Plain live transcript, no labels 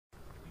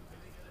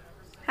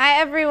Hi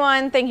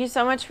everyone, thank you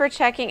so much for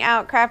checking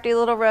out Crafty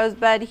Little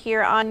Rosebud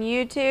here on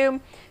YouTube.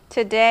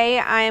 Today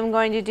I am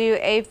going to do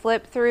a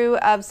flip through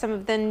of some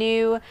of the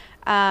new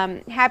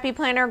Happy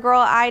Planner Girl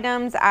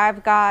items.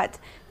 I've got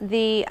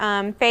the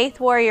Faith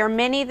Warrior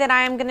Mini that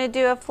I am going to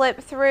do a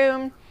flip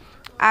through.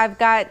 I've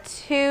got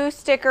two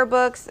sticker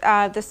books,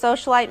 the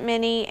Socialite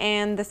Mini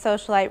and the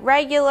Socialite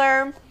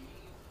Regular.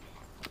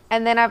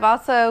 And then I've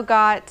also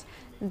got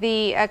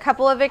a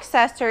couple of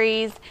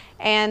accessories,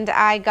 and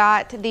I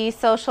got the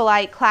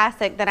Socialite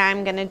Classic that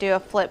I'm going to do a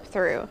flip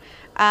through.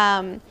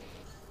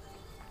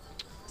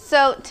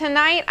 So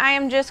tonight I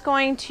am just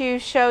going to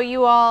show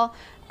you all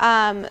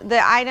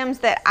the items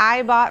that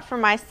I bought for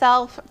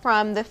myself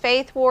from the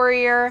Faith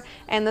Warrior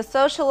and the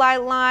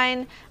Socialite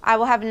line. I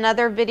will have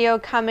another video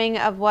coming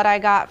of what I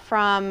got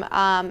from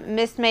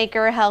Miss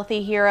Maker,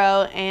 Healthy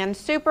Hero, and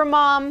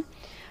Supermom.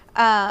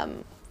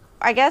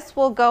 I guess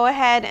we'll go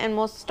ahead and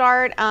we'll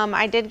start.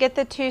 I did get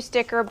the two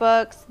sticker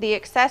books. The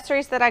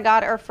accessories that I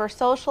got are for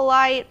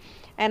Socialite,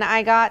 and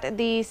I got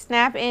the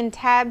snap-in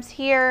tabs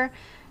here,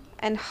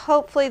 and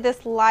hopefully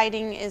this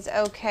lighting is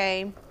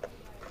okay.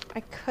 I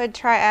could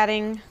try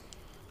adding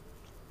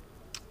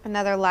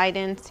another light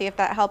in, see if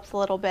that helps a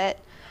little bit.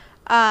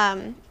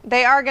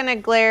 They are gonna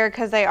glare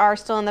because they are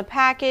still in the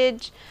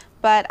package,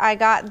 but I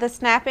got the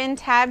snap-in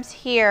tabs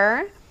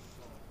here.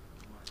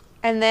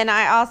 And then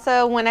I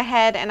also went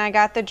ahead and I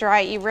got the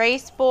dry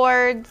erase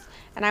boards,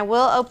 and I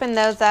will open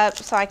those up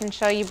so I can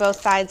show you both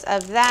sides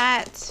of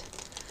that.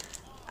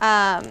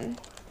 I'm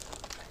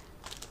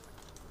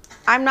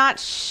not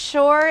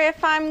sure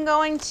if I'm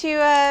going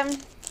to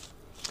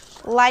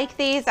like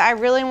these. I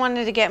really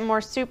wanted to get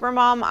more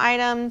Supermom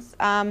items,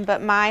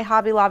 but my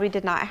Hobby Lobby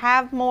did not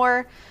have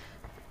more.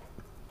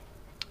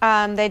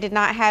 They did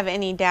not have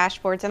any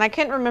dashboards, and I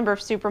couldn't remember if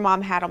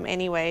Supermom had them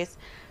anyways.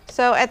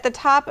 So at the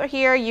top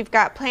here, you've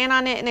got plan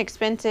on it and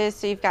expenses.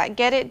 So you've got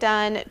get it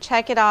done,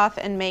 check it off,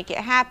 and make it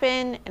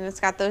happen. And it's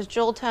got those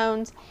jewel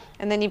tones.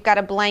 And then you've got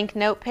a blank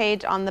note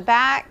page on the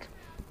back.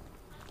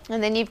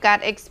 And then you've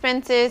got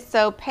expenses.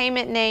 So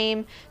payment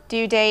name,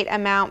 due date,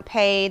 amount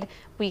paid,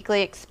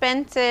 weekly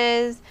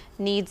expenses,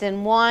 needs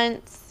and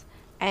wants.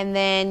 And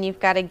then you've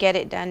got a get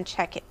it done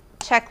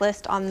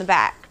checklist on the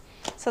back.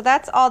 So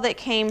that's all that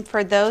came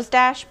for those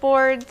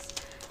dashboards.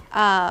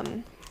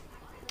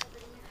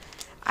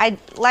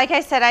 Like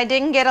I said, I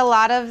didn't get a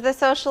lot of the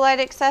Socialite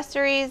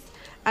accessories.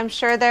 I'm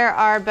sure there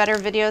are better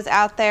videos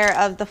out there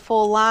of the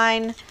full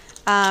line.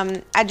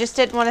 I just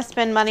didn't want to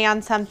spend money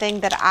on something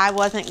that I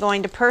wasn't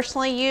going to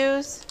personally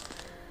use.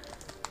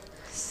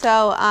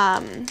 So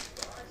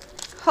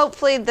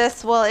hopefully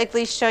this will at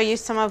least show you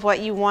some of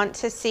what you want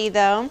to see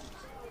though.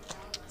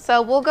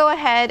 So we'll go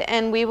ahead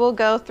and we will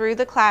go through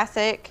the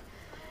Classic.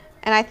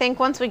 And I think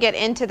once we get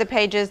into the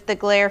pages, the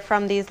glare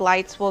from these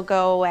lights will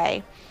go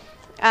away.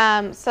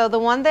 So the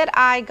one that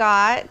I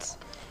got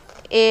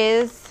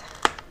is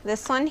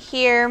this one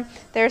here.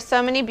 There's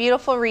so many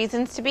beautiful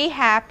reasons to be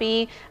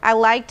happy. I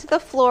liked the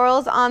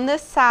florals on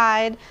this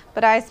side,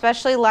 but I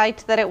especially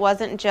liked that it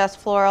wasn't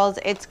just florals.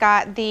 It's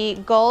got the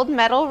gold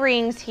metal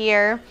rings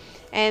here,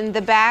 and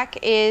the back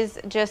is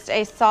just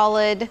a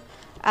solid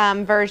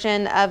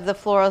version of the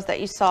florals that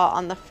you saw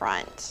on the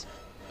front.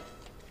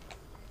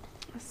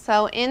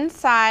 So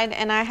inside,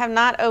 and I have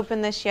not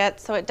opened this yet,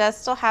 so it does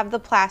still have the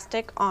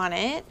plastic on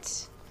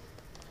it.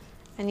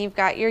 And you've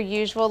got your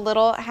usual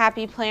little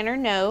Happy Planner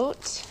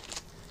note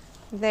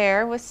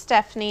there with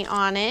Stephanie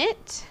on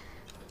it.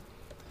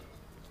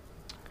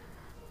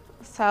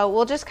 So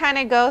we'll just kind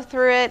of go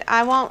through it.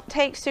 I won't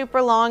take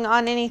super long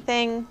on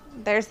anything.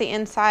 There's the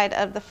inside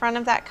of the front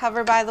of that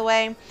cover, by the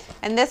way.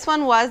 And this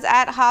one was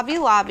at Hobby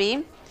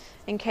Lobby,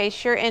 in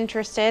case you're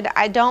interested.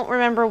 I don't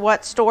remember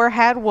what store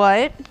had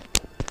what.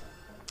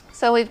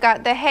 So we've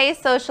got the Hey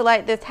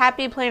Socialite, this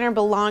Happy Planner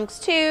belongs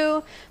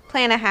to.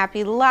 Plan a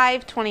Happy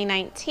Life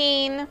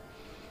 2019.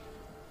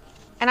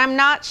 And I'm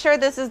not sure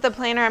this is the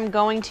planner I'm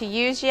going to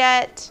use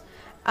yet,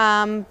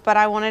 but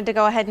I wanted to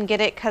go ahead and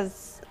get it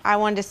because I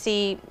wanted to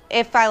see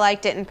if I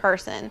liked it in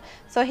person.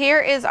 So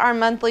here is our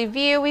monthly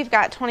view. We've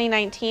got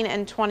 2019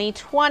 and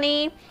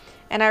 2020,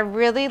 and I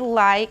really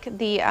like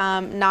the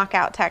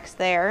knockout text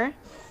there.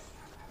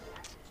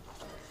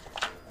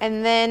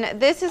 And then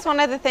this is one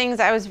of the things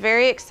I was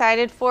very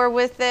excited for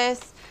with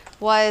this,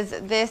 was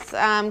this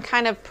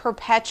kind of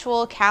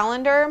perpetual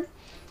calendar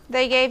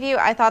they gave you.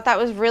 I thought that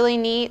was really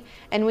neat,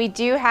 and we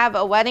do have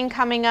a wedding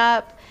coming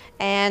up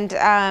and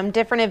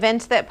different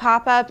events that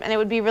pop up, and it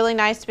would be really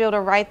nice to be able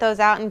to write those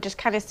out and just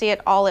kind of see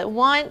it all at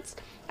once.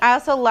 I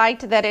also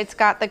liked that it's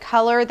got the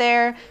color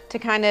there to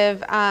kind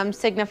of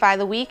signify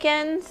the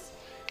weekends.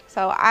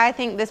 So I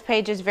think this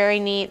page is very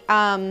neat.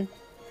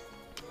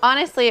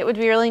 Honestly, it would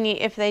be really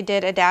neat if they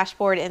did a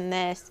dashboard in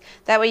this.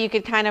 That way you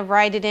could kind of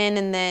write it in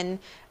and then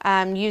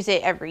use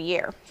it every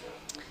year.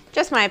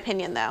 Just my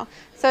opinion though.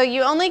 So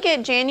you only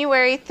get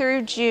January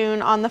through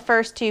June on the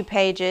first two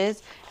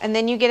pages, and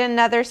then you get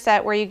another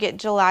set where you get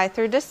July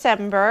through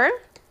December.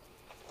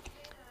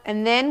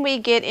 And then we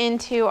get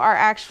into our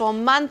actual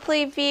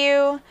monthly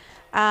view.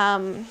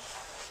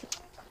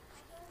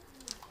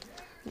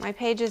 My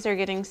pages are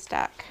getting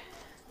stuck.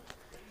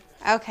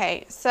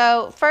 Okay,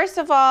 so first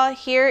of all,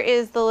 here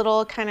is the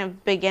little kind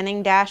of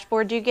beginning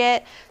dashboard you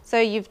get.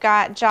 So you've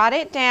got jot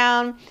it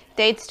down,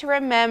 dates to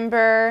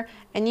remember,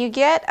 and you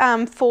get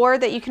 4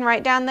 that you can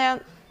write down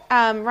there,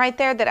 right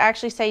there that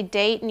actually say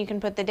date, and you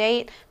can put the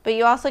date. But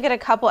you also get a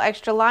couple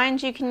extra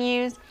lines you can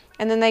use,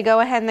 and then they go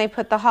ahead and they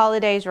put the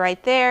holidays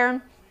right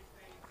there.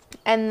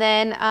 And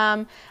then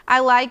I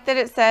like that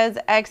it says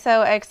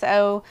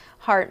XOXO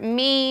heart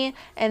me,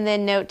 and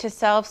then note to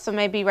self, so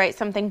maybe write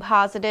something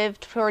positive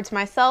towards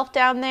myself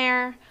down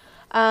there.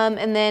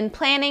 And then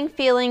planning,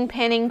 feeling,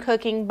 pinning,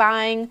 cooking,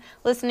 buying,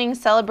 listening,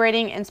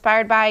 celebrating,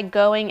 inspired by,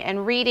 going,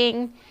 and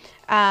reading.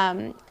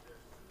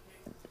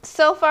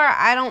 So far,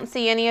 I don't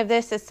see any of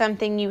this as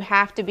something you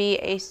have to be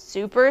a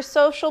super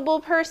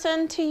sociable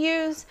person to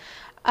use.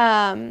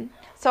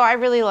 So I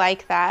really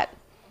like that.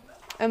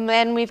 And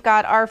then we've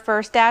got our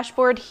first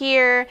dashboard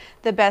here,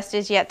 the best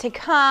is yet to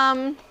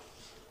come.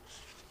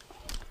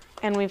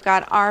 And we've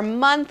got our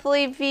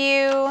monthly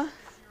view.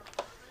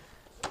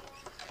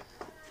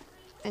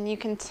 And you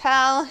can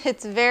tell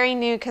it's very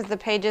new because the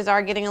pages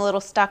are getting a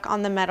little stuck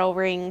on the metal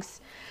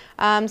rings.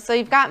 So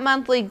you've got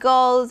monthly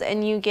goals,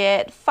 and you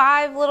get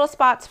 5 little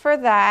spots for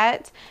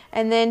that.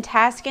 And then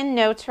task and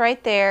notes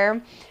right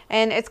there.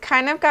 And it's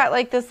kind of got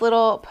like this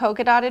little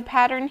polka dotted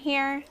pattern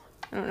here.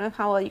 I don't know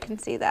how well you can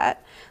see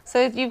that. So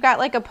if you've got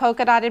like a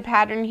polka dotted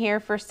pattern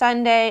here for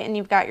Sunday, and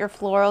you've got your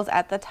florals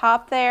at the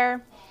top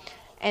there.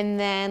 And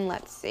then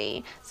let's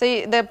see.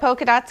 So the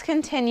polka dots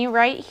continue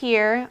right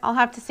here. I'll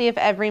have to see if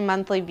every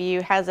monthly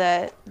view has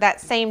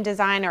that same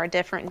design or a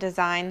different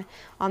design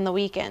on the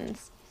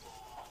weekends.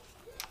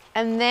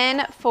 And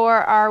then for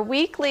our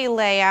weekly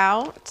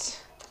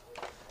layout,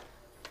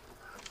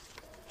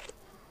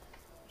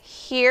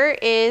 here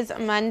is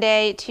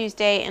Monday,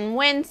 Tuesday, and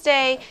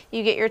Wednesday.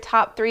 You get your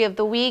top 3 of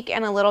the week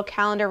and a little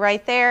calendar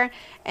right there.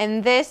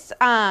 And this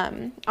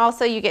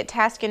also you get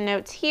task and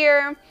notes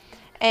here.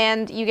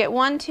 And you get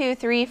 1, 2,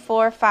 3,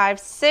 4, 5,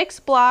 6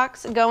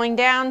 blocks going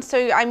down.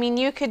 So, I mean,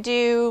 you could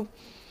do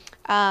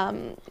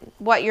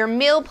what your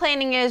meal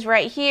planning is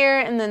right here,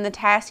 and then the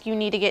task you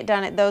need to get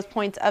done at those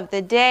points of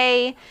the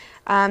day.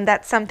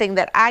 That's something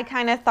that I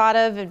kind of thought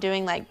of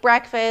doing, like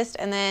breakfast,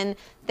 and then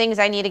things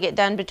I need to get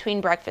done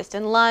between breakfast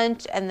and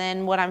lunch, and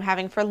then what I'm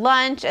having for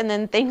lunch, and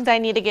then things I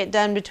need to get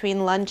done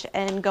between lunch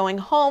and going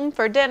home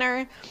for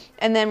dinner,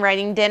 and then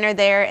writing dinner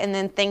there, and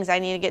then things I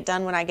need to get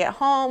done when I get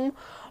home.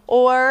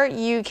 Or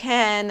you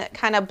can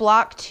kind of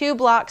block 2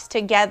 blocks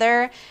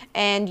together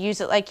and use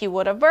it like you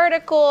would a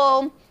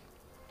vertical.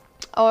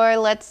 Or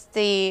let's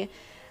see,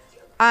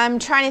 I'm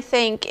trying to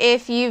think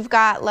if you've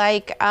got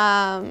like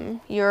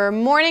your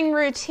morning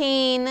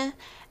routine,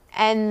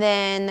 and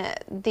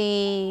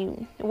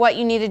then what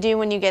you need to do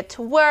when you get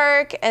to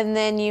work, and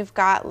then you've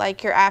got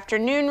like your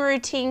afternoon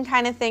routine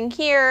kind of thing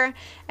here,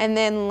 and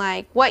then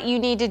like what you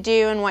need to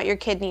do and what your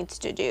kid needs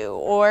to do.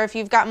 Or if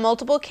you've got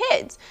multiple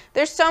kids,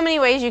 there's so many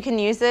ways you can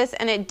use this,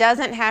 and it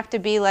doesn't have to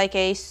be like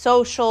a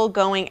social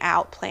going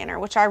out planner,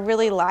 which I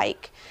really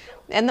like.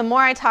 And the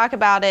more I talk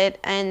about it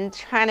and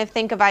trying to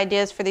think of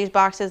ideas for these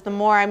boxes, the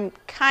more I'm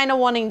kind of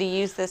wanting to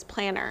use this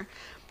planner.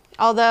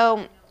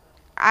 Although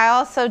I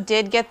also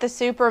did get the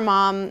Super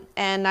Mom,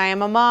 and I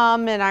am a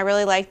mom, and I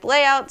really like the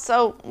layout,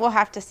 so we'll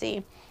have to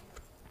see.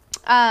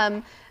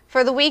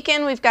 For the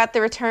weekend, we've got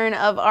the return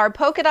of our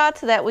polka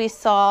dots that we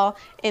saw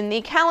in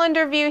the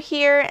calendar view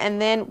here, and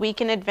then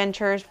weekend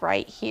adventures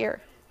right here.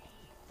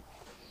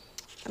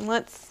 And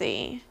let's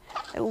see.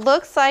 It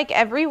looks like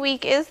every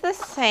week is the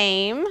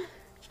same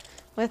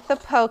with the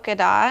polka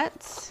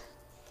dots.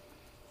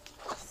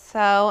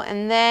 So,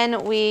 and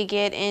then we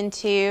get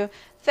into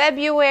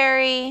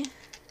February.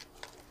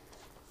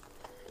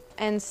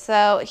 And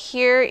so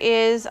here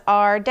is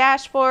our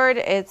dashboard.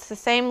 It's the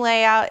same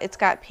layout. It's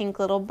got pink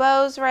little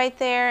bows right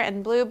there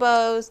and blue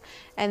bows.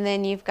 And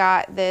then you've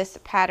got this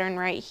pattern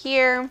right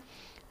here.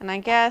 And I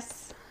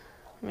guess,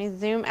 let me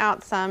zoom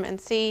out some and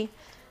see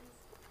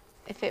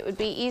if it would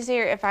be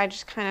easier if I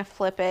just kind of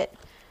flip it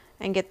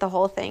and get the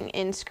whole thing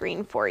in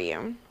screen for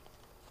you.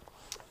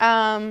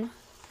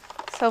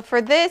 So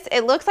for this,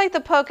 it looks like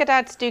the polka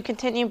dots do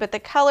continue, but the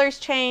colors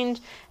change,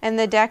 and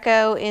the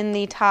deco in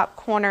the top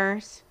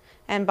corners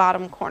and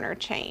bottom corner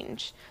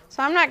change.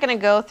 So I'm not going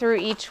to go through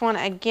each one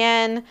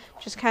again,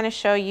 just kind of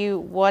show you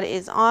what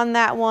is on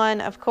that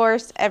one. Of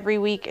course, every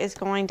week is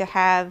going to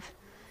have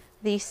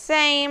the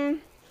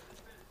same.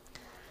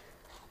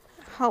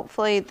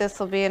 Hopefully this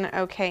will be an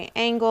okay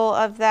angle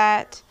of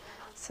that.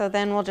 So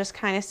then we'll just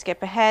kind of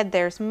skip ahead.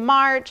 There's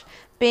March.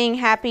 Being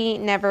happy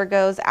never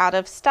goes out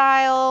of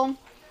style.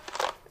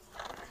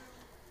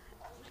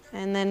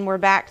 And then we're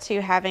back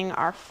to having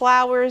our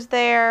flowers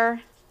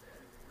there.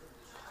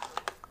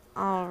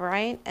 All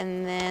right,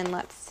 and then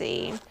let's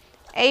see.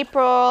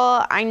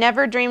 April, I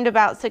never dreamed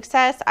about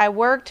success. I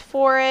worked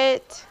for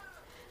it.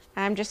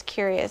 I'm just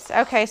curious.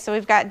 Okay, so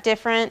we've got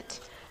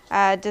different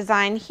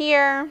design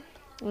here.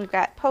 We've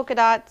got polka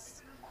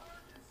dots.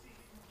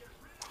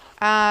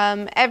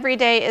 Every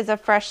day is a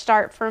fresh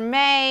start for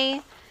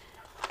May.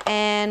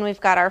 And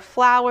we've got our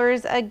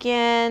flowers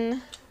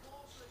again.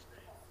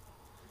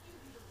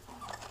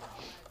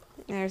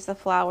 There's the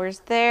flowers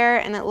there,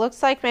 and it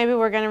looks like maybe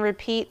we're going to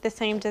repeat the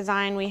same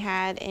design we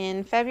had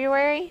in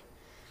February.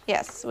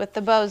 Yes, with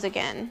the bows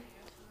again.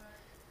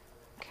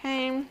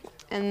 Okay,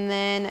 and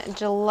then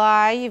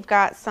July, you've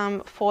got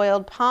some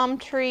foiled palm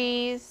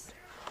trees,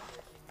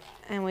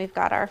 and we've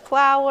got our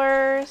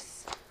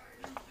flowers.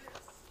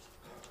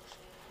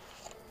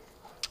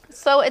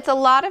 So it's a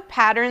lot of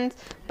patterns,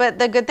 but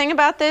the good thing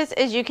about this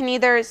is you can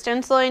either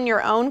stencil in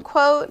your own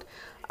quote.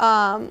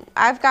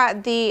 I've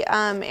got the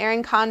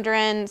Erin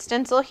Condren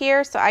stencil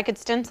here, so I could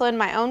stencil in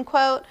my own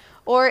quote,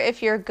 or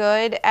if you're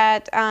good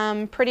at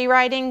pretty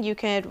writing, you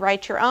could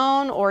write your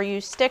own or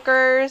use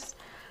stickers.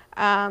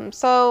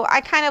 So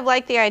I kind of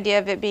like the idea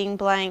of it being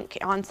blank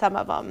on some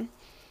of them.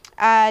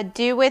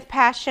 Do with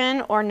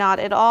passion or not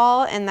at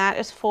all, and that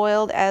is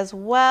foiled as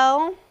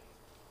well.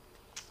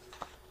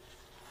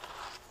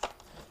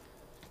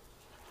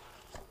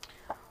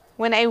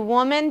 When a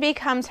woman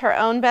becomes her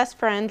own best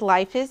friend,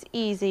 life is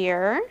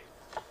easier.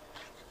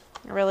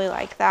 I really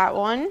like that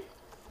one.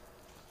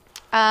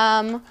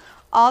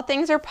 All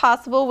things are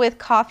possible with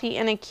coffee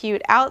and a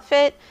cute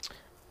outfit.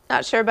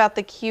 Not sure about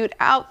the cute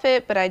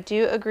outfit, but I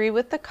do agree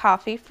with the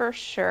coffee for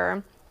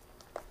sure.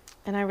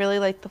 And I really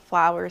like the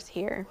flowers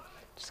here.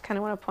 Just kind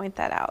of want to point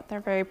that out. They're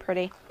very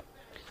pretty.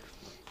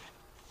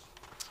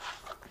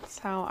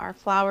 So our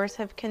flowers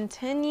have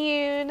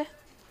continued.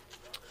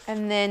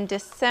 And then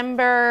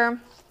December.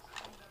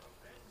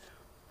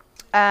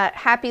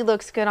 Happy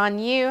looks good on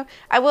you.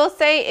 I will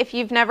say, if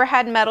you've never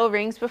had metal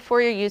rings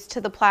before, you're used to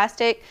the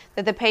plastic,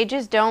 that the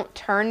pages don't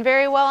turn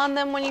very well on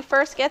them when you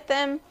first get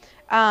them,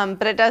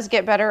 but it does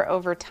get better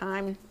over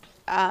time.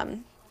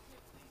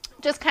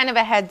 Just kind of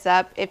a heads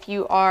up if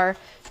you are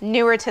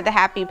newer to the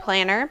Happy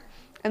Planner.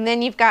 And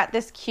then you've got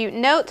this cute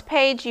notes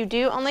page. You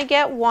do only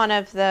get one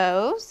of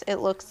those, it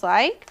looks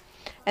like.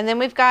 And then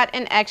we've got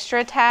an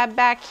extra tab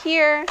back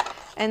here.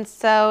 And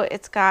so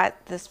it's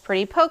got this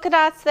pretty polka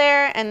dots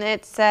there, and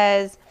it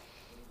says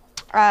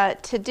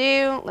to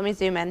do, let me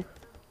zoom in.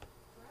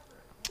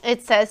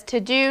 It says to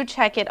do,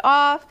 check it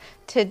off,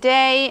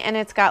 today, and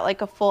it's got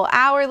like a full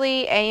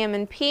hourly, AM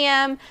and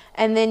PM,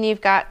 and then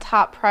you've got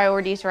top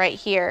priorities right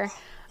here.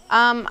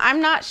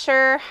 I'm not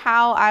sure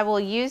how I will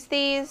use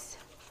these,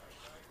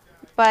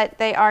 but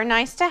they are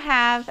nice to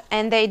have,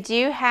 and they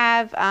do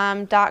have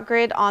dot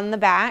grid on the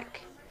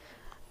back.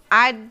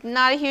 I'm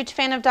not a huge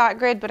fan of dot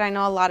grid, but I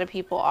know a lot of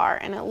people are.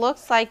 And it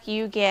looks like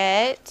you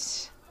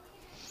get,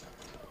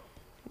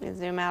 let me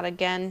zoom out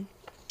again,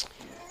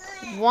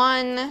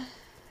 1,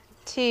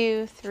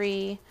 2,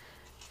 3,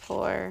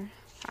 4,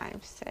 5,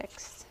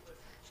 6,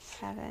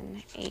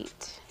 7,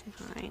 8,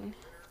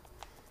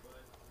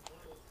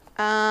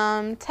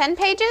 9, 10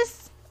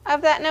 pages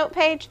of that note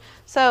page.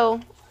 So,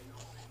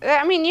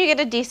 I mean, you get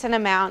a decent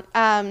amount.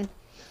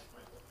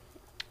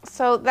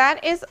 So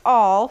that is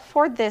all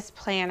for this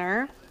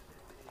planner.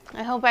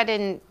 I hope I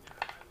didn't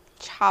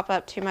chop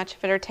up too much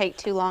of it or take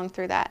too long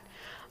through that.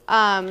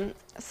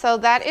 So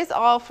that is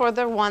all for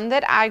the one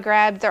that I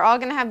grabbed. They're all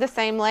going to have the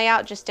same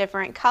layout, just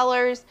different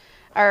colors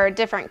or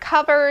different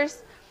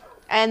covers.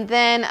 And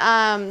then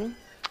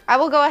I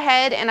will go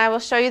ahead and I will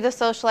show you the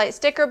Socialite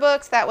sticker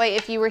books. That way,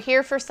 if you were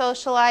here for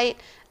Socialite,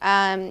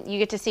 you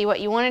get to see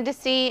what you wanted to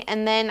see.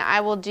 And then I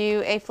will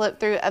do a flip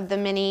through of the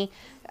mini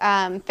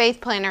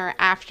Faith Planner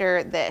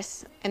after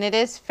this. And it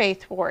is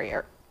Faith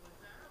Warrior.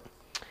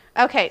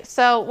 Okay,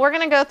 so we're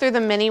going to go through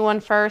the mini one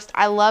first.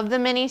 I love the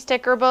mini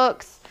sticker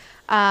books.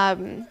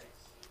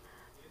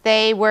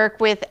 They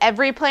work with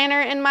every planner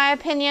in my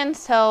opinion,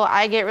 so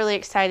I get really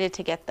excited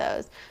to get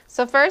those.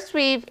 So first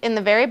in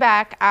the very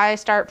back, I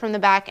start from the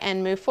back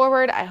and move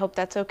forward. I hope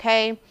that's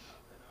okay.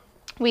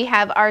 We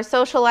have our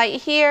Socialite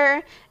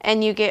here,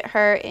 and you get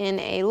her in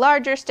a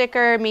larger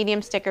sticker,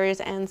 medium stickers,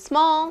 and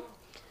small.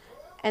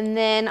 And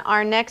then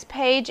our next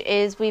page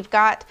is we've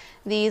got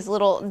these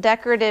little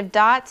decorative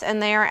dots,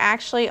 and they are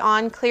actually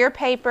on clear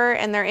paper,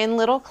 and they're in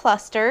little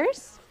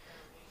clusters.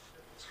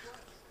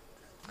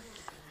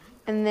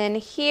 And then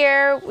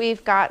here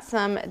we've got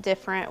some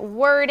different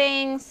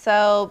wording.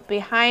 So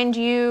behind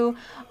you,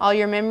 all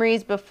your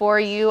memories, before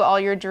you, all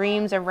your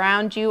dreams,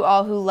 around you,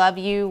 all who love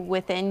you,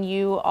 within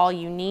you, all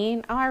you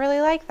need. Oh, I really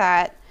like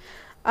that.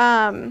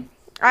 I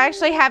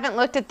actually haven't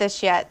looked at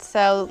this yet,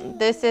 so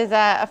this is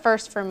a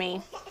first for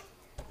me.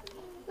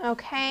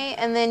 Okay,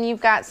 and then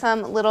you've got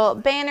some little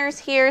banners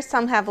here.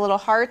 Some have little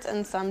hearts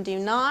and some do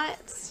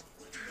not.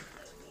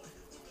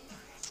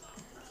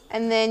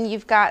 And then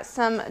you've got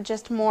some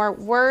just more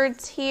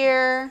words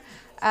here.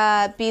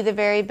 Be the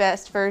very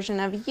best version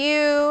of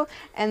you.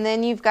 And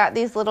then you've got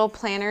these little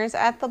planners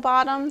at the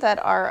bottom that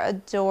are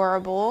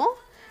adorable.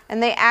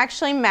 And they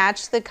actually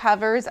match the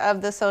covers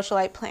of the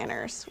Socialite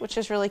planners, which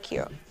is really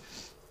cute.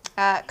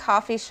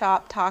 Coffee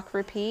shop, talk,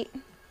 repeat.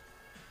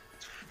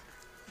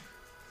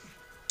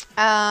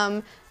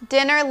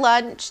 Dinner,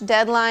 lunch,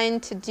 deadline,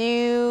 to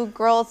do,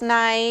 girls'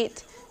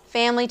 night,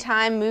 family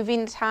time, movie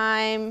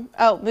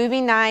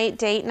night,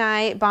 date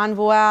night, bon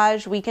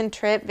voyage, weekend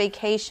trip,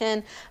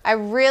 vacation. I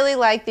really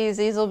like these.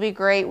 These will be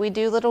great. We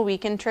do little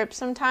weekend trips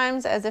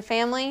sometimes as a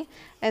family,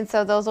 and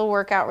so those will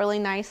work out really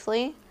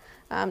nicely.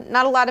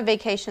 Not a lot of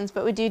vacations,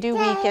 but we do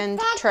weekend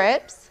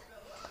trips.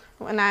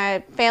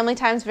 Family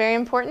time is very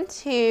important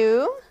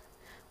too.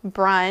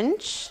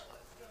 Brunch.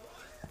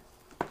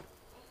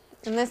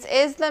 And this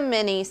is the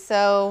mini,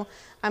 so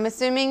I'm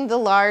assuming the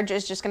large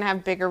is just going to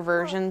have bigger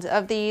versions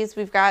of these.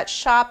 We've got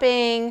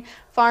shopping,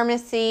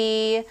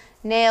 pharmacy,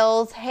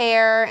 nails,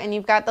 hair, and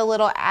you've got the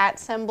little @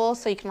 symbol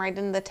so you can write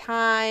in the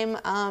time,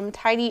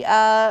 tidy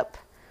up,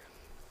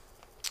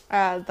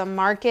 the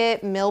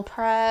market, meal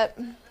prep.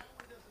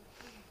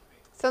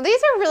 So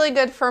these are really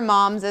good for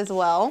moms as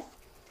well,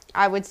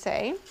 I would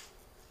say.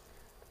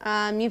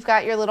 You've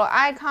got your little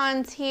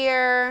icons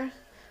here.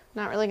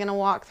 Not really going to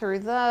walk through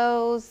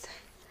those.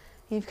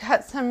 You've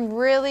got some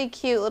really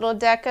cute little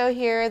deco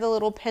here, the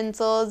little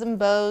pencils and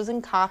bows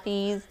and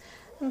copies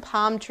and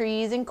palm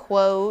trees and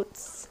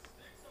quotes.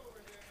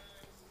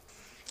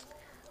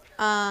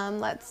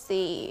 Let's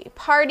see,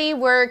 party,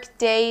 work,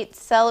 date,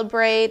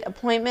 celebrate,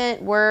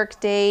 appointment, work,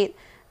 date,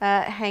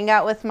 hang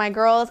out with my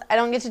girls. I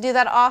don't get to do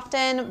that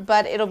often,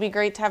 but it'll be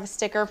great to have a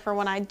sticker for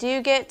when I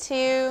do get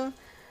to.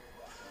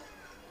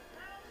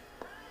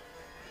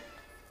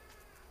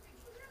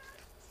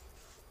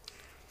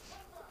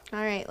 All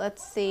right,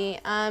 let's see.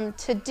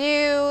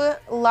 To-do,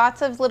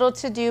 lots of little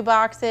to-do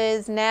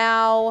boxes.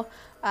 Now,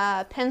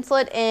 pencil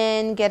it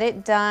in, get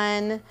it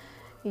done.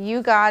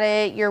 You got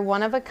it. You're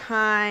one of a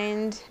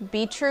kind.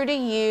 Be true to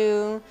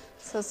you.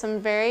 So some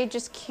very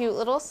just cute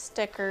little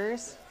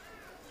stickers.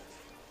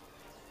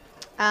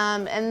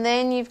 And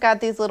then you've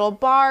got these little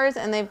bars,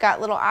 and they've got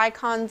little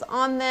icons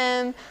on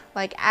them,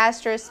 like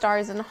asterisks,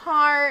 stars, and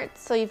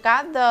hearts. So you've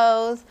got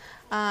those.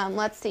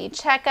 Let's see,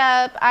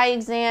 checkup, eye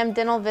exam,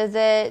 dental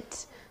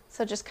visit.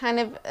 So just kind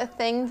of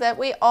things that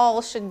we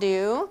all should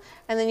do.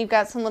 And then you've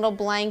got some little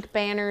blank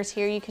banners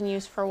here you can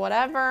use for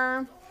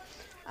whatever.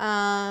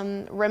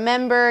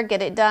 Remember,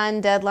 get it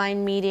done,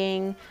 deadline,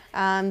 meeting.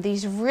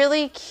 These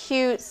really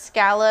cute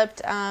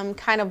scalloped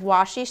kind of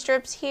washi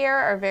strips here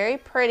are very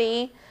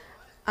pretty.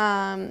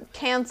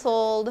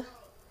 Canceled.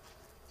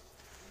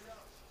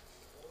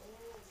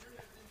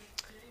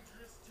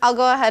 I'll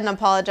go ahead and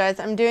apologize.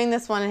 I'm doing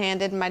this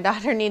one-handed and my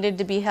daughter needed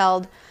to be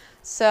held.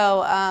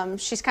 So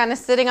she's kind of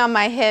sitting on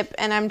my hip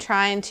and I'm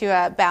trying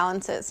to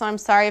balance it. So I'm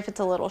sorry if it's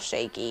a little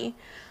shaky.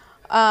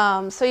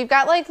 So you've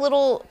got like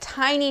little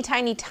tiny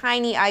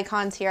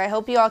icons here. I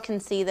hope you all can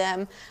see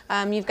them.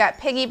 You've got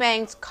piggy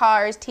banks,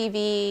 cars,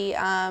 TV,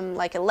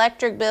 like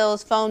electric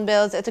bills, phone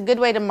bills. It's a good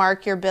way to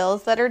mark your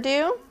bills that are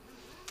due.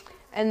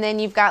 And then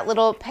you've got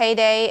little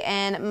payday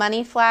and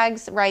money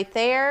flags right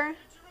there.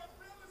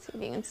 See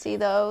if you can see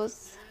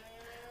those.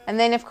 And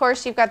then of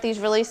course you've got these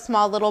really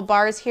small little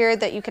bars here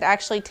that you could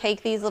actually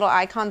take these little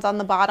icons on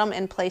the bottom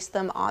and place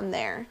them on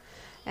there.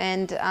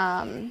 And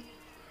I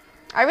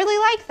really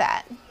like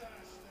that.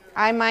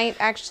 I might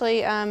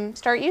actually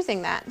start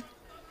using that.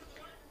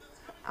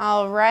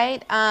 All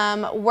right,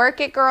 work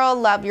it, girl,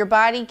 love your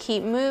body,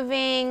 keep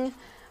moving.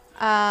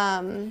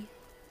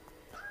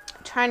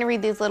 Trying to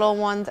read these little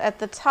ones at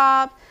the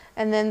top.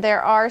 And then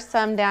there are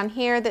some down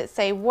here that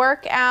say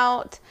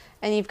workout.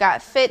 And you've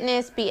got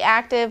fitness, be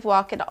active,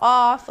 walk it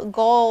off,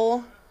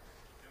 goal.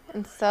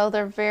 And so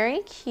they're very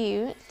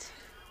cute.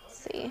 Let's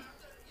see.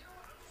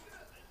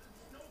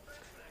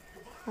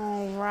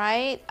 All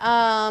right.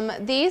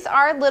 These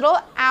are little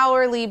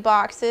hourly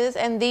boxes,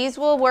 and these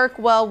will work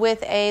well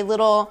with a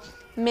little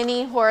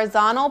mini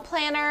horizontal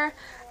planner.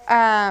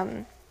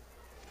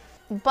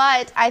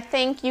 But I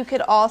think you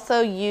could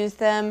also use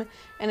them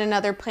in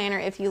another planner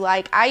if you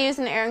like. I use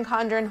an Erin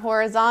Condren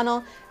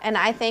horizontal, and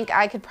I think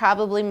I could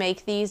probably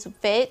make these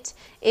fit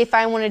if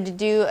I wanted to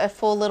do a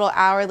full little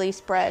hourly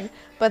spread.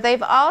 But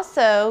they've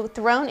also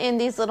thrown in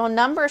these little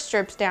number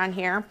strips down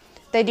here.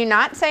 They do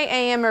not say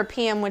AM or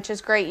PM, which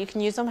is great. You can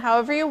use them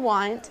however you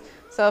want.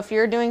 So if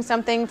you're doing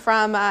something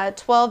from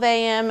 12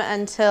 a.m.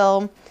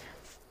 until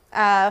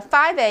 5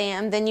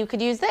 a.m., then you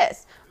could use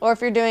this. Or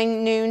if you're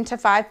doing noon to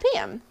 5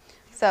 p.m.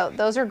 So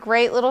those are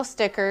great little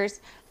stickers.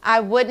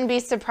 I wouldn't be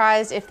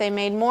surprised if they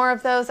made more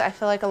of those. I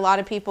feel like a lot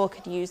of people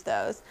could use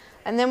those.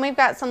 And then we've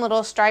got some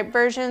little stripe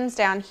versions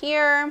down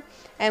here,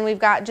 and we've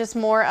got just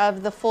more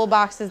of the full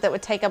boxes that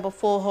would take up a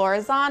full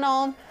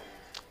horizontal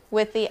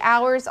with the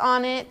hours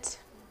on it.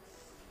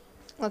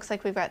 Looks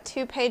like we've got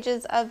 2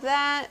 pages of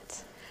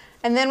that.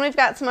 And then we've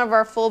got some of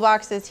our full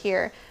boxes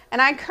here.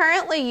 And I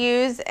currently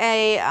use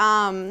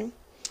a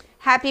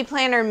Happy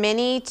Planner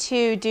Mini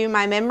to do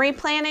my memory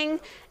planning.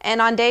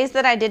 And on days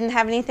that I didn't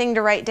have anything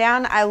to write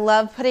down, I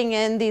love putting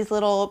in these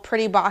little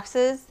pretty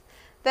boxes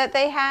that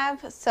they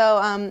have.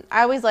 So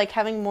I always like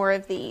having more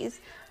of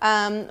these.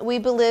 We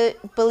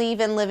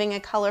believe in living a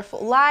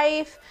colorful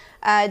life.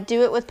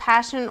 Do it with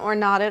passion or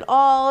not at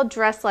all.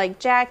 Dress like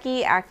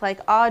Jackie, act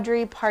like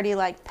Audrey, party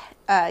like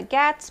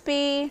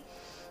Gatsby.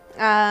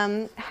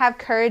 Have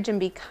courage and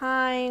be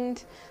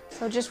kind.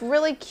 So just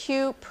really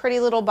cute, pretty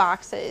little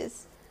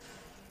boxes.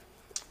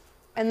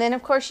 And then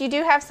of course you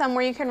do have some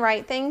where you can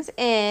write things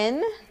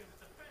in.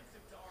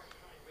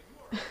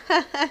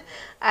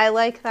 I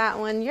like that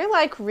one. You're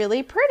like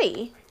really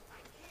pretty.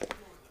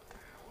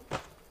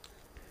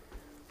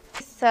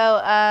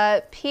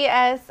 So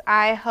P.S.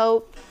 I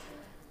hope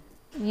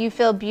you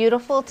feel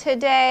beautiful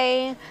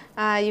today.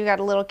 You got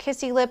a little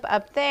kissy lip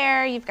up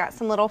there. You've got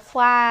some little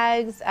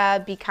flags.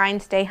 Be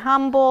kind, stay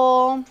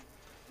humble.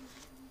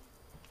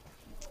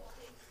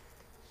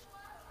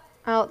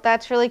 Oh,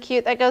 that's really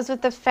cute. That goes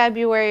with the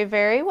February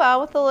very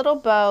well with the little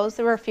bows.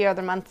 There were a few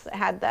other months that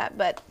had that,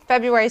 but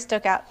February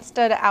stood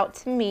out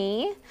to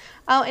me.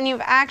 Oh, and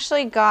you've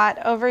actually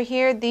got over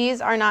here,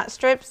 these are not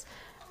strips,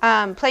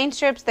 plain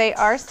strips, they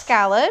are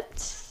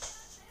scalloped.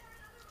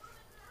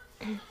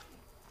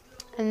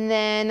 And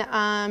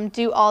then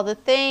do all the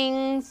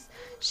things.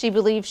 She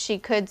believed she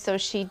could, so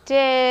she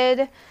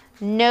did.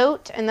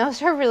 Note, and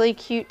those are really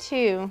cute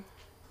too.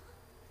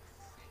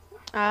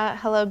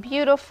 Hello,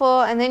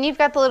 beautiful. And then you've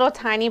got the little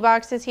tiny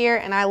boxes here,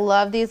 and I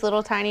love these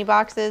little tiny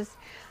boxes.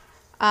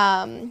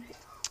 Now,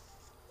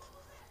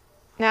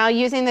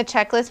 using the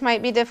checklist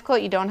might be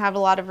difficult. You don't have a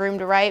lot of room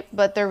to write,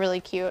 but they're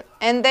really cute.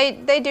 And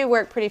they do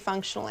work pretty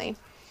functionally.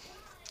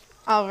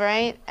 All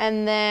right,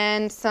 and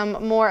then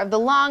some more of the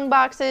long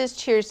boxes.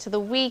 Cheers to the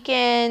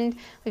weekend.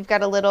 We've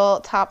got a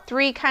little top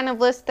 3 kind of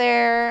list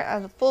there,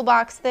 a full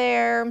box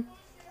there.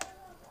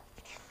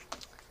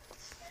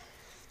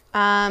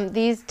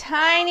 These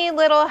tiny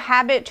little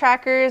habit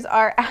trackers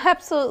are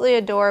absolutely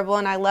adorable,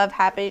 and I love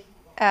habit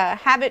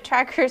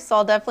trackers, so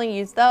I'll definitely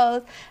use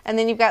those. And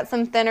then you've got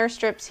some thinner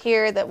strips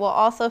here that will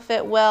also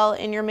fit well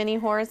in your mini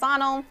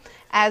horizontal,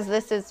 as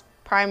this is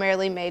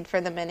primarily made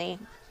for the mini.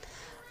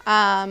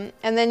 And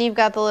then you've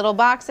got the little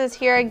boxes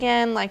here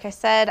again. Like I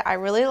said, I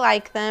really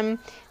like them.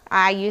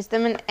 I use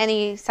them in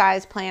any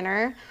size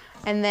planner.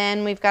 And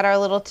then we've got our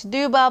little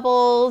to-do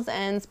bubbles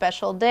and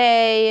special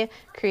day,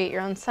 create your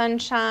own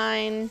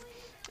sunshine.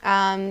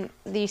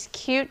 These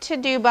cute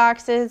to-do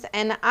boxes,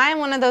 and I'm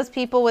one of those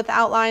people with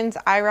outlines.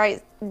 I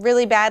write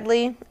really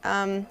badly.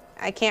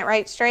 I can't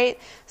write straight.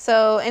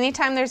 So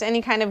anytime there's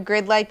any kind of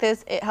grid like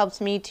this, it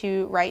helps me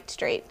to write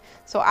straight.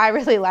 So I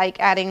really like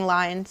adding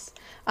lines.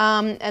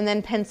 And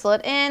then pencil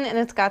it in, and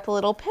it's got the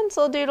little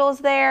pencil doodles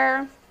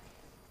there.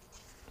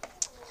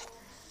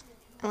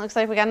 It looks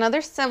like we got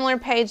another similar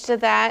page to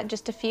that,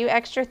 just a few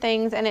extra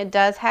things, and it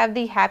does have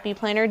the Happy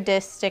Planner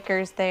disc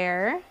stickers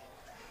there.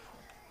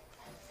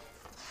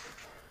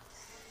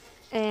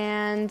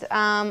 And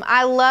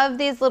I love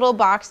these little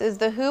boxes,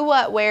 the who,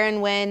 what, where, and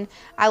when.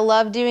 I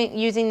love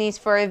using these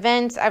for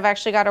events. I've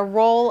actually got a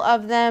roll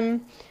of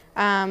them.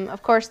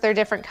 Of course, they're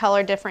different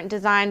color, different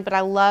design, but I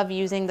love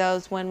using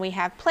those when we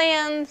have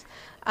plans.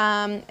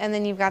 And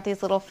then you've got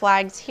these little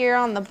flags here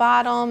on the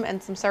bottom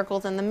and some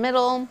circles in the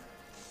middle.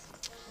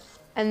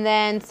 And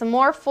then some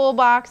more full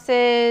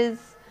boxes,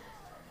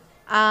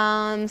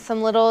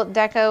 some little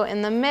deco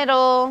in the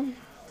middle.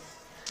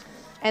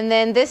 And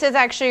then this is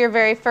actually your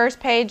very first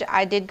page.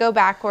 I did go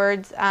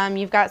backwards.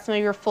 You've got some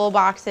of your full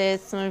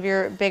boxes, some of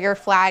your bigger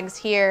flags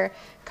here.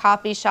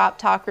 Coffee, shop,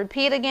 talk,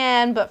 repeat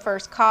again, but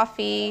first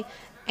coffee,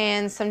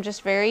 and some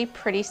just very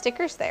pretty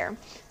stickers there.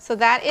 So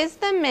that is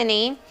the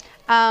mini.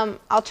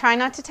 I'll try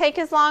not to take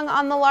as long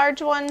on the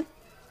large one.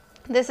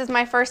 This is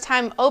my first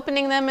time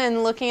opening them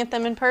and looking at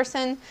them in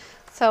person,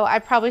 so I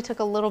probably took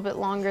a little bit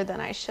longer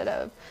than I should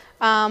have.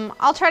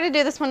 I'll try to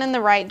do this one in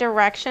the right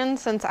direction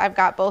since I've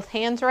got both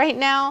hands right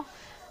now.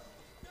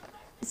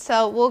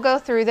 So we'll go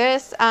through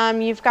this.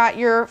 You've got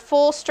your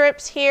full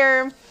strips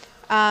here.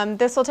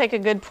 This will take a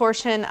good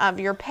portion of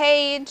your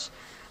page,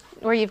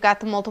 where you've got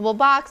the multiple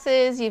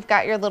boxes. You've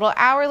got your little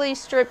hourly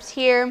strips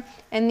here,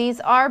 and these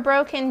are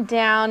broken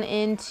down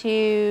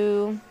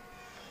into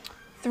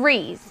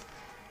 3s.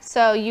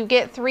 So you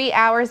get 3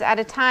 hours at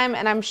a time,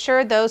 and I'm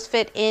sure those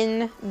fit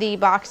in the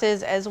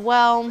boxes as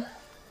well.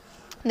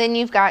 Then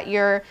you've got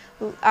your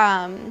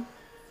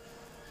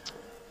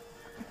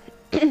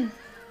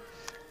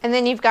and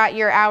then you've got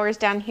your hours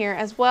down here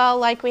as well,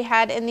 like we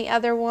had in the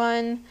other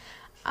one.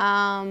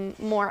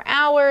 More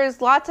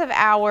hours, lots of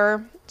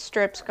hour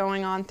strips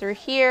going on through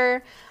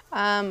here.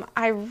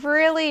 I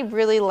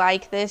really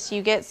like this.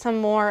 You get some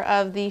more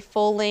of the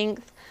full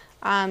length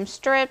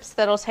strips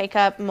that'll take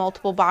up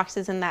multiple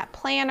boxes in that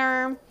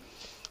planner.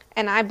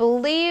 And I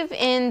believe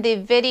in the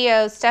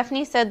video,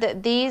 Stephanie said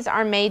that these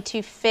are made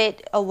to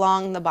fit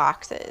along the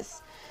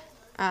boxes,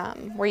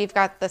 where you've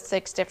got the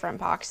 6 different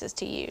boxes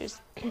to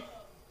use.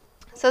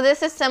 So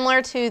this is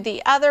similar to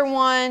the other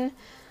one,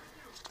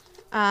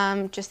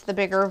 just the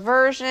bigger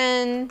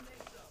version.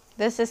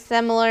 This is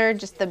similar,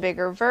 just the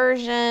bigger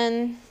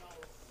version.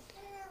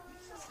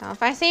 So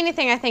if I see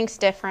anything I think's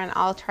different,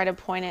 I'll try to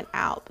point it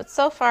out. But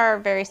so far,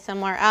 very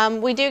similar.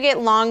 We do get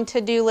long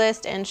to-do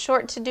list and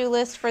short to-do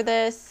list for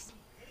this.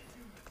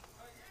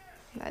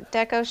 That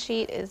deco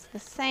sheet is the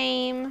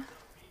same.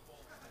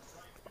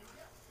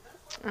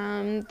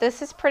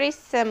 This is pretty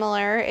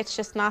similar. It's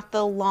just not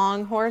the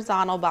long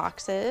horizontal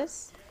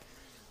boxes.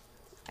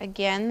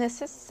 Again,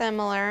 this is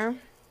similar.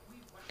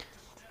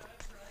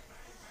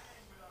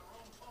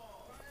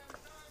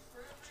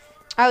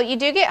 Oh, you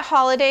do get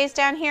holidays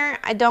down here.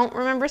 I don't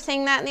remember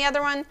seeing that in the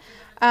other one.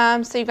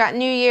 So you've got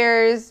New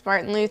Year's,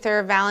 Martin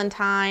Luther,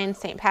 Valentine's,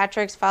 St.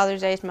 Patrick's,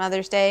 Father's Day,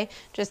 Mother's Day,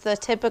 just the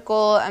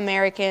typical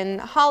American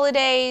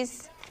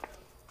holidays.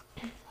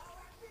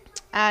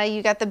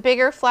 You got the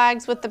bigger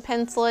flags with the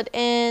pencil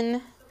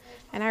in,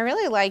 and I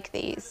really like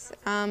these.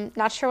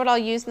 Not sure what I'll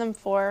use them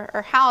for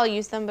or how I'll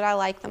use them, but I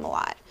like them a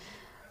lot.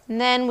 And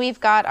then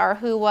we've got our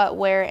who, what,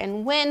 where,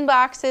 and when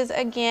boxes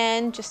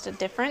again, just a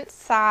different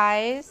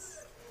size.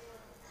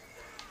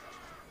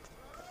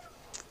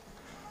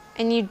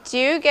 And you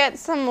do get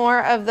some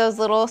more of those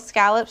little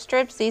scallop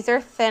strips. These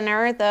are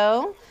thinner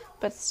though,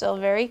 but still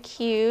very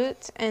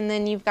cute. And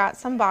then you've got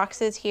some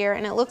boxes here,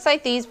 and it looks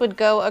like these would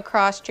go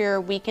across your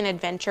weekend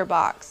adventure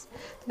box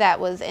that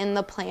was in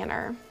the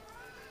planner.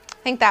 I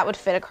think that would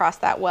fit across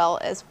that well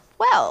as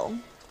well.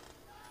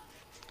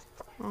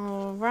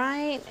 All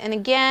right, and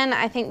again,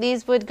 I think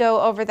these would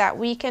go over that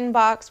weekend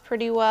box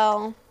pretty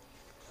well.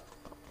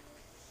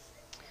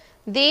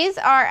 These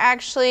are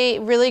actually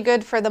really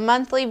good for the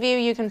monthly view.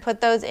 You can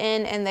put those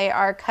in and they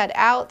are cut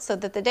out so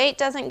that the date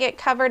doesn't get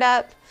covered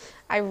up.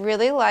 I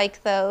really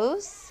like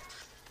those.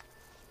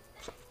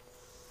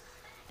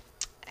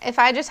 If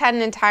I just had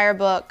an entire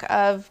book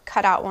of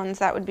cutout ones,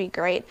 that would be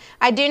great.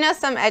 I do know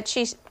some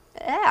Etsy,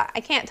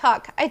 I can't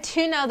talk. I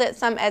do know that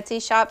some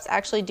Etsy shops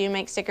actually do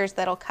make stickers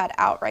that'll cut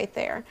out right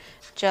there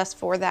just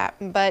for that.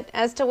 But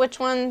as to which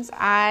ones,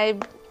 I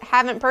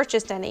haven't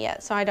purchased any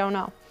yet, so I don't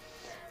know.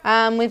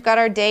 We've got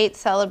our date,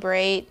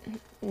 celebrate,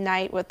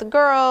 night with the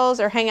girls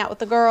or hang out with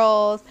the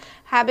girls,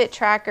 habit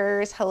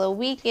trackers, hello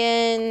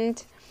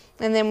weekend,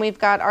 and then we've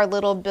got our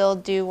little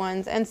build do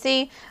ones. And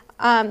see,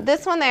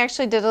 this one they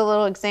actually did a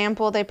little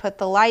example. They put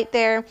the light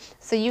there,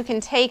 so you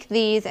can take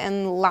these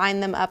and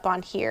line them up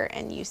on here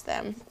and use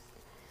them.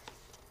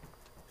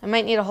 I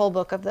might need a whole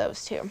book of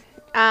those too.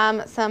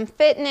 Some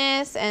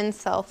fitness and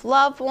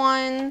self-love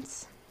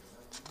ones.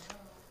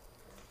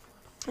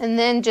 And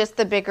then just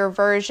the bigger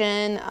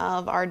version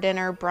of our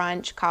dinner,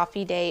 brunch,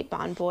 coffee date,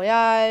 bon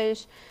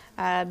voyage,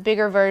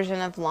 bigger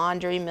version of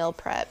laundry, meal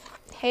prep,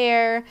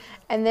 hair,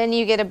 and then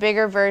you get a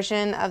bigger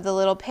version of the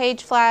little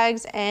page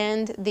flags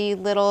and the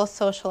little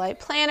socialite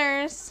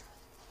planners.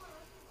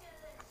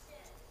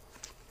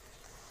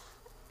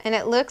 And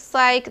it looks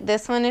like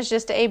this one is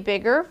just a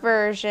bigger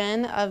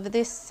version of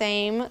the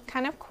same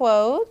kind of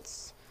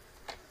quotes.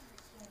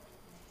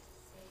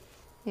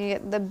 You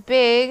get the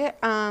big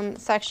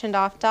sectioned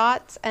off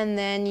dots, and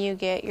then you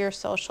get your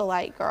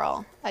Socialite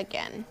girl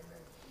again.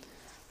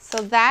 So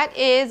that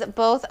is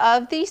both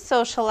of the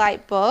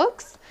Socialite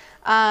books.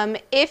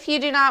 If you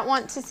do not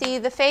want to see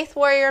the Faith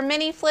Warrior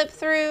mini flip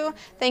through,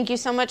 thank you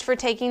so much for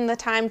taking the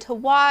time to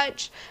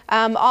watch.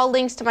 All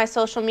links to my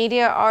social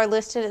media are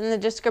listed in the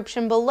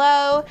description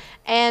below,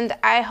 and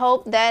I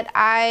hope that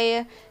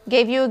I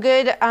gave you a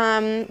good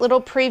little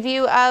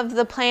preview of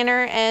the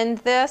planner and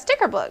the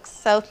sticker books.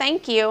 So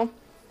thank you.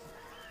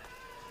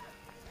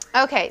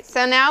 Okay,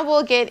 so now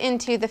we'll get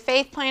into the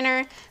Faith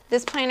Planner.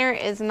 This planner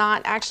is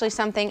not actually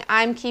something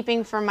I'm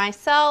keeping for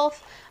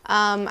myself.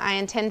 I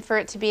intend for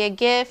it to be a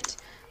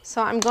gift.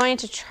 So I'm going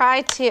to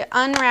try to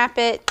unwrap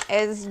it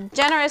as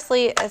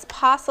generously as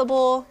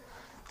possible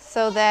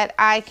so that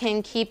I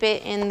can keep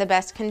it in the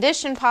best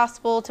condition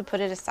possible to put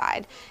it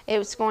aside.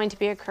 It's going to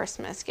be a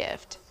Christmas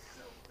gift.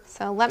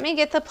 So let me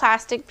get the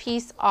plastic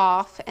piece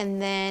off and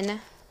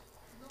then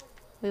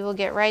we will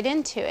get right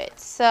into it.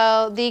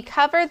 So the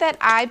cover that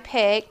I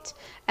picked,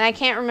 and I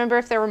can't remember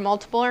if there were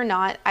multiple or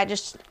not,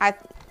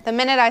 the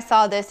minute I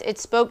saw this, it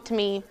spoke to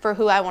me for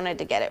who I wanted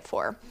to get it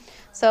for.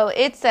 So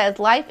it says,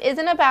 life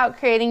isn't about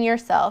creating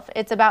yourself,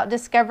 it's about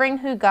discovering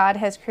who God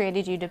has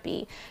created you to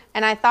be.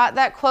 And I thought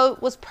that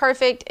quote was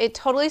perfect. It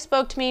totally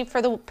spoke to me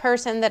for the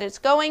person that it's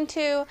going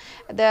to.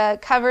 The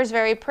cover's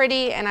very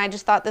pretty, and I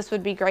just thought this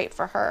would be great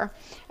for her.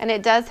 And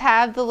it does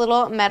have the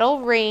little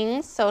metal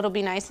rings, so it'll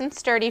be nice and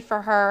sturdy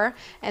for her.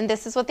 And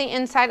this is what the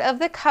inside of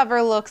the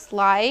cover looks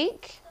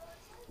like.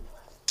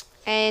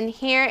 And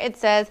here it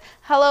says,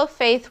 hello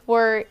Faith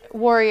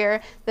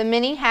Warrior, the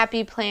mini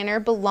happy planner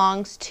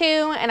belongs to,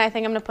 and I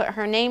think I'm going to put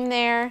her name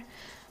there.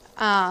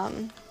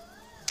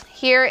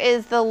 Here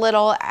is the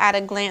little at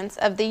a glance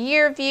of the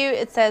year view.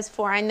 It says,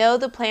 for I know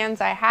the plans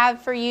I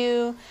have for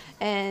you,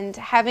 and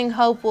having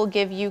hope will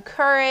give you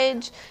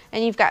courage.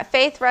 And you've got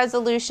faith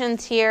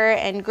resolutions here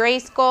and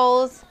grace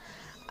goals.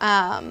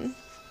 And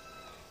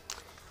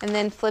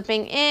then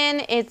flipping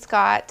in, it's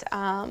got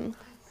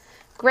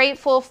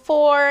grateful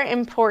for,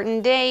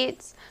 important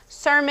dates,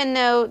 sermon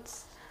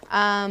notes,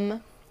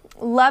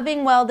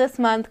 loving well this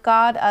month,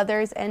 God,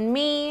 others, and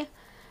me.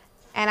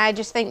 And I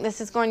just think this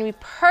is going to be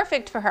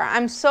perfect for her.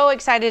 I'm so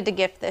excited to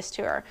gift this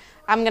to her.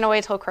 I'm going to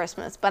wait till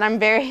Christmas, but I'm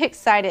very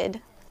excited.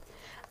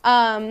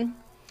 When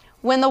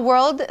the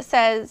world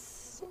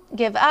says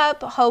give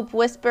up, hope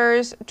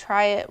whispers,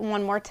 try it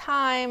one more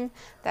time.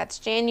 That's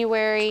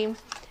January.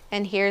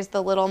 And here's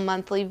the little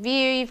monthly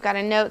view. You've got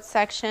a notes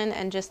section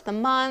and just the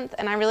month.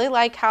 And I really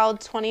like how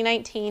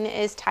 2019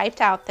 is typed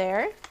out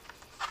there.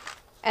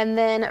 And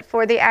then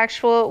for the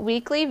actual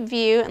weekly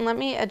view, and let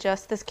me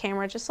adjust this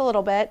camera just a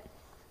little bit,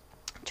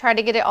 try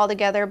to get it all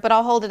together, but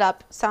I'll hold it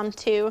up some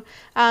too.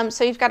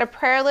 So you've got a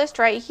prayer list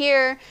right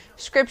here,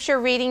 scripture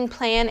reading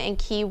plan and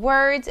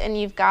keywords, and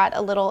you've got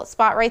a little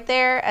spot right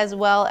there, as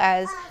well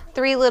as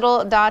 3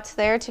 little dots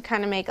there to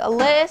kind of make a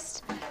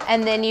list.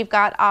 And then you've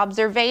got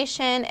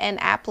observation and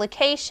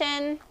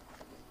application.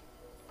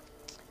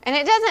 And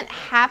it doesn't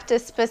have to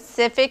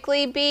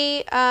specifically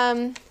be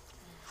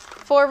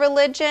for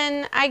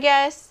religion, I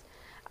guess.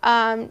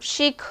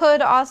 She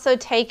could also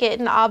take it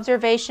in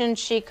observation.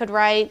 She could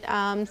write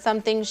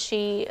something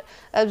she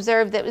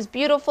observed that was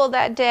beautiful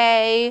that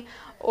day,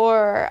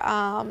 or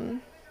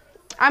I'm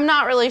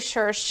not really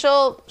sure.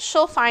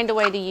 She'll find a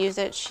way to use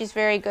it. She's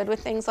very good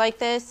with things like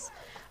this.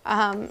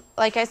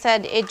 Like I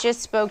said, it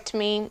just spoke to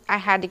me. I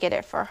had to get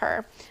it for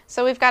her.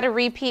 So we've got a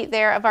repeat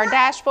there of our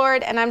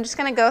dashboard, and I'm just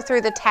going to go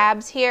through the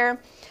tabs here.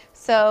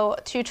 So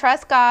to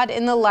trust God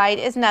in the light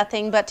is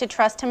nothing, but to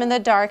trust Him in the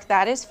dark,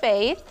 that is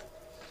faith.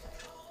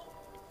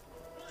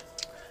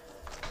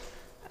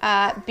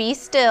 Be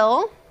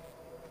still.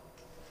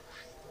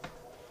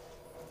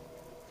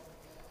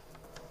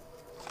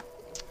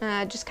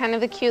 Just kind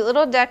of a cute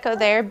little deco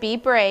there. Be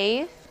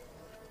brave.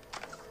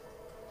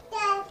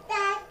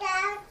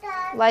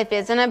 Life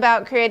isn't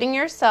about creating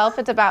yourself.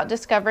 It's about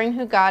discovering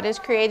who God has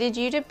created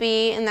you to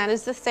be, and that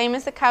is the same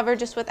as the cover,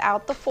 just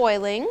without the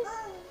foiling.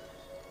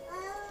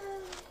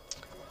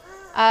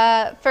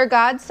 For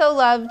God so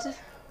loved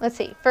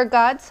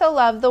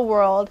the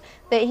world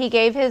that He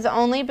gave His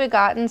only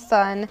begotten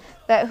Son,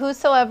 that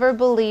whosoever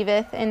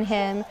believeth in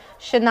Him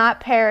should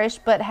not perish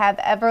but have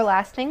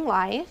everlasting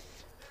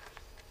life.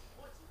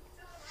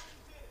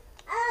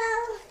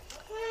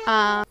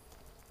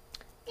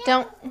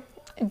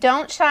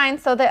 Don't shine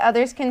so that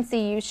others can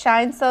see you.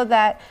 Shine so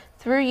that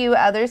through you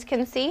others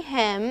can see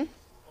Him.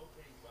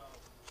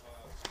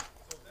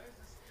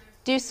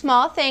 Do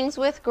small things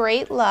with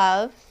great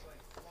love.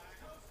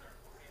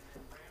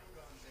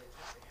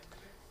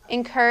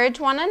 Encourage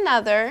one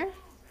another.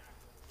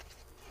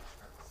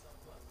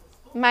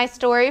 My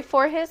story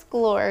for His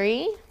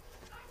glory.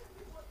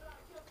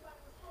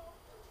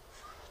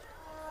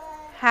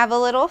 Have a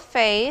little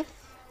faith.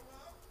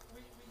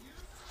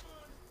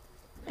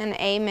 And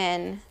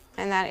amen.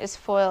 And that is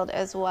foiled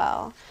as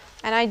well.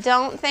 And I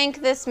don't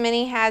think this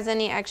mini has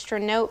any extra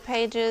note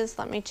pages.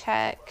 Let me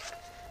check.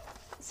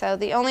 So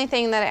the only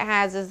thing that it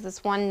has is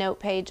this one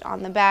note page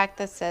on the back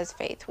that says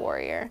Faith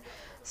Warrior.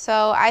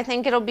 So I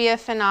think it'll be a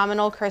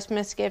phenomenal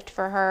Christmas gift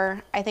for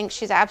her. I think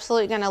she's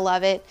absolutely going to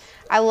love it.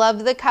 I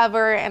love the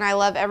cover, and I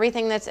love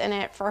everything that's in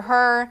it for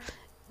her.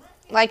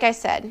 Like I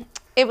said,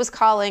 it was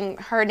calling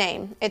her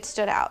name. It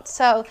stood out.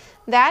 So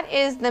that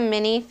is the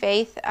mini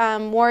Faith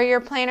Warrior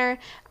Planner.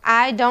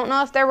 I don't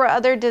know if there were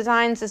other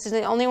designs. This is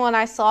the only one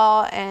I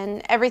saw,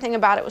 and everything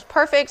about it was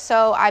perfect,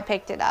 so I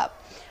picked it up.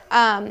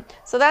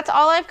 So that's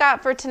all I've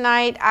got for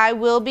tonight. I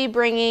will be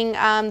bringing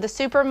the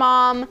Super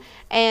Mom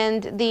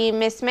and the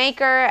Miss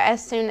Maker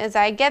as soon as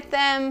I get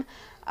them.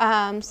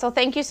 So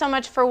thank you so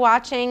much for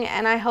watching,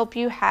 and I hope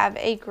you have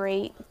a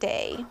great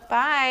day.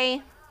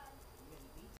 Bye.